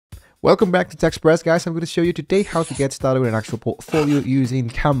Welcome back to TechExpress, guys. I'm going to show you today how to get started with an actual portfolio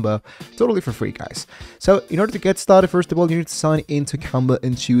using Canva, totally for free, guys. So in order to get started, first of all, you need to sign into Canva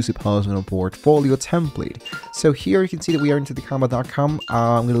and choose a personal portfolio template. So here you can see that we are into the canva.com.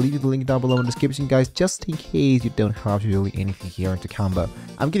 I'm going to leave you the link down below in the description, guys, just in case you don't have really anything here into Canva.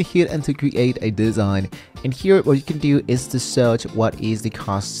 I'm going to hit and to create a design, and here what you can do is to search what is the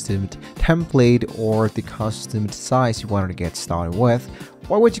custom template or the custom size you want to get started with.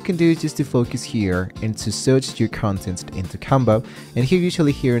 Or what you can do is just to focus here and to search your contents into Canva. And here,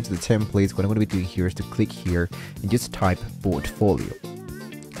 usually here into the templates, what I'm going to be doing here is to click here and just type portfolio.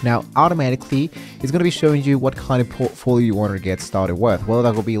 Now, automatically, it's going to be showing you what kind of portfolio you want to get started with. Well,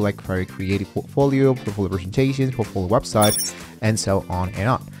 that will be like very creative portfolio presentations, portfolio website, and so on and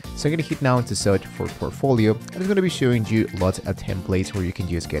on. So I'm going to hit now into search for portfolio, and it's going to be showing you lots of templates where you can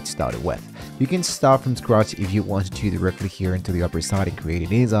just get started with. You can start from scratch if you want to directly here into the upper side and create a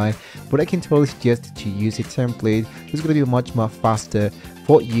design, but I can totally suggest to use a template. It's going to be much more faster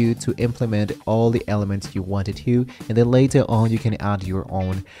for you to implement all the elements you wanted to, and then later on you can add your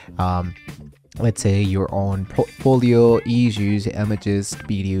own let's say your own portfolio issues, images,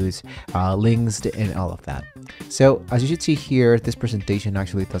 videos, links, and all of that. So as you should see here, this presentation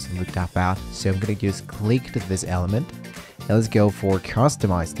actually doesn't look that bad. So I'm going to just click this element, and let's go for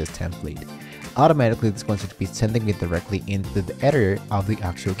customize this template. Automatically, it's going to be sending me directly into the editor of the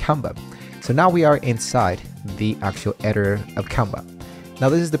actual Canva. So now we are inside the actual editor of Canva. Now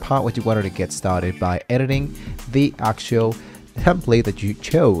this is the part where you wanted to get started by editing the actual template that you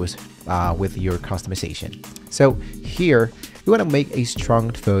chose with your customization. So here you want to make a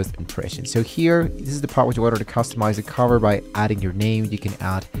strong first impression. So here, this is the part where you want to customize the cover by adding your name. You can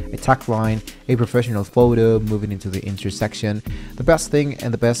add a tagline, a professional photo, moving into the intersection. The best thing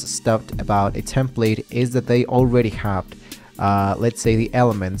and the best stuff about a template is that they already have let's say the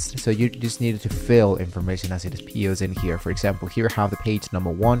elements, so you just needed to fill information as it appears in here. For example, here I have the page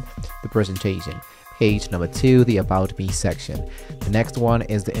number 1, the presentation. Page number 2, the about me section. The next one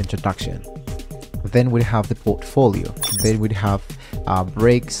is the introduction. Then we have the portfolio. Then we have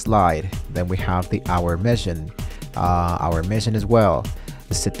break slide. Then we have the our mission as well,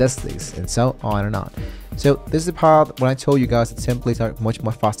 the statistics, and so on and on. So this is the part when I told you guys that templates are much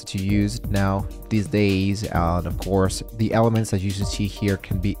more faster to use now these days, and of course the elements that you should see here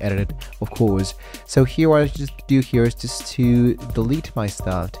can be edited, of course. So here what I just do here is just to delete my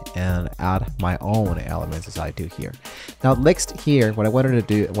stuff and add my own elements as I do here. Now next here, what I wanted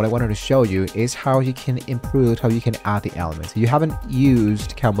to show you is how you can improve, how you can add the elements. If you haven't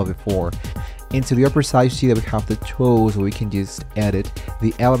used Canva before, into the upper side you see that we have the tools where we can just edit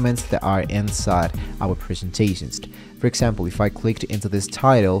the elements that are inside our presentations. For example, if I clicked into this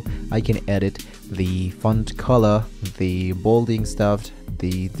title, I can edit the font color, the bolding stuff,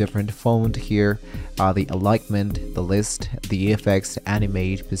 the different font here, the alignment, the list, the effects,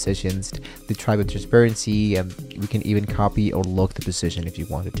 animate, positions, the tribal transparency, and we can even copy or lock the position if you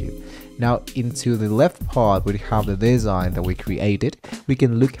wanted to. Now into the left part, we have the design that we created. We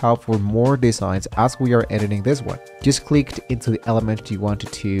can look out for more designs as we are editing this one. Just clicked into the element you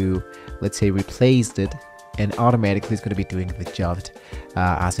wanted to, let's say, replace it, and automatically it's going to be doing the job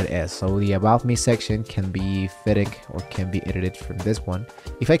as it is. So the about me section can be fitting or can be edited from this one.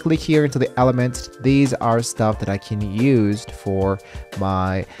 If I click here into the elements, these are stuff that I can use for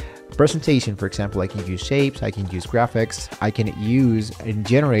my presentation. For example, I can use shapes, I can use graphics, I can use and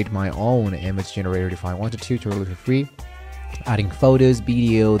generate my own image generator if I wanted to, totally for free. Adding photos,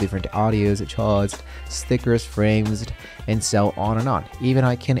 video, different audios, charts, stickers, frames, and so on and on. Even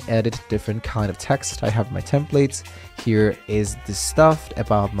I can edit different kind of text. I have my templates. Here is the stuff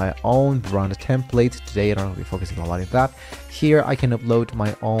about my own brand template. Today I don't be focusing a lot on that. Here I can upload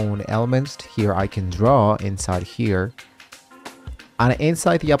my own elements. Here I can draw inside here. And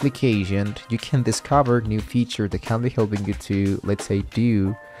inside the application, you can discover new features that can be helping you to, let's say,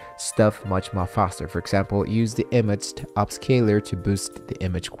 do stuff much more faster. For example, use the image upscaler to boost the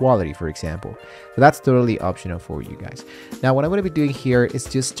image quality, for example. So that's totally optional for you guys. Now what I'm going to be doing here is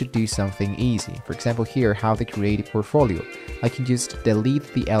just to do something easy. For example, here how to create a portfolio. I can just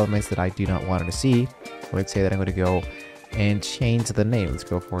delete the elements that I do not want to see. Let's say that I'm going to go and change the name. Let's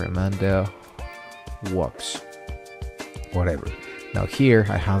go for Amanda Walks, whatever. Now here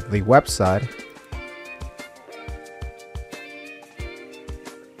I have the website.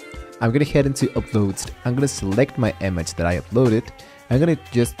 I'm going to head into uploads. I'm going to select my image that I uploaded. I'm going to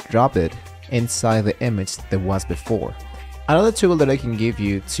just drop it inside the image that was before. Another tool that I can give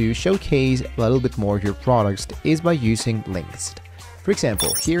you to showcase a little bit more of your products is by using links. For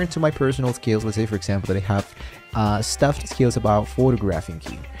example, here into my personal skills, let's say for example that I have stuffed skills about photographing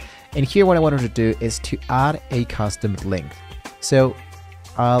here. And here what I wanted to do is to add a custom link. So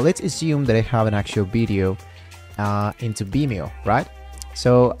let's assume that I have an actual video into Vimeo, right?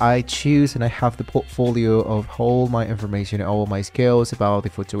 So I choose and I have the portfolio of all my information, all my skills about the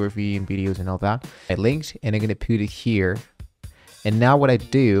photography and videos and all that. I linked and I'm going to put it here. And now what I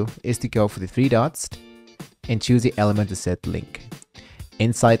do is to go for the three dots and choose the element to set link.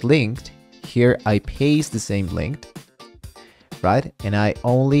 Inside linked, here I paste the same link, right? And I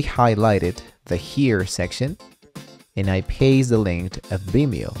only highlighted the here section and I paste the link of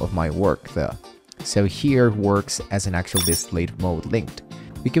Vimeo of my work there. So here works as an actual display mode linked.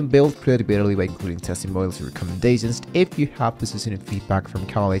 We can build credibility by including testimonials and recommendations. If you have positive feedback from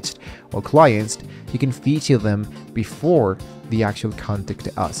colleagues or clients, you can feature them before the actual contact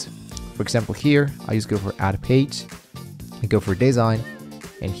to us. For example, here I just go for add page, I go for design,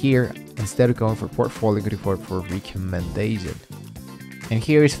 and here instead of going for portfolio, I'm going to go for recommendation. And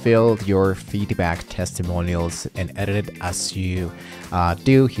here is filled your feedback testimonials and edit it as you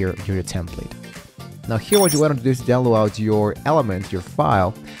do here your template. Now here what you want to do is download out your element, your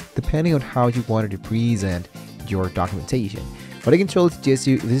file, depending on how you wanted to present your documentation. But I can totally suggest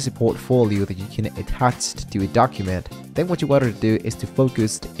you this is a portfolio that you can attach to a document. Then what you want to do is to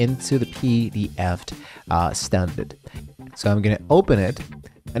focus into the PDF standard. So I'm going to open it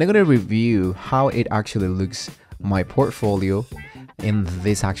and I'm going to review how it actually looks, my portfolio, in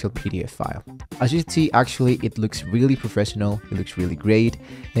this actual PDF file. As you can see, actually it looks really professional, it looks really great,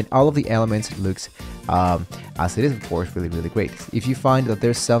 and all of the elements looks as it is, of course, really great. If you find that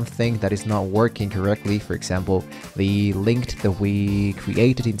there's something that is not working correctly, for example the link that we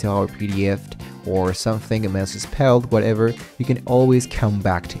created into our PDF or something, a mess is spelled, whatever, you can always come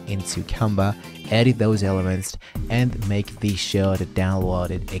back into Canva, edit those elements and make the show to download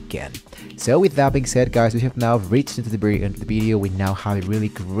it again. So with that being said, guys, we have now reached into the very end of the video. We now have a really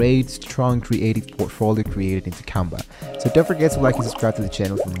great, strong, creative portfolio created into Canva. So don't forget to like and subscribe to the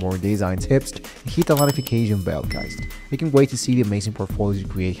channel for more design tips. And hit the notification bell, guys. We can wait to see the amazing portfolios you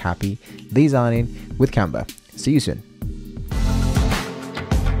create happy designing with Canva. See you soon.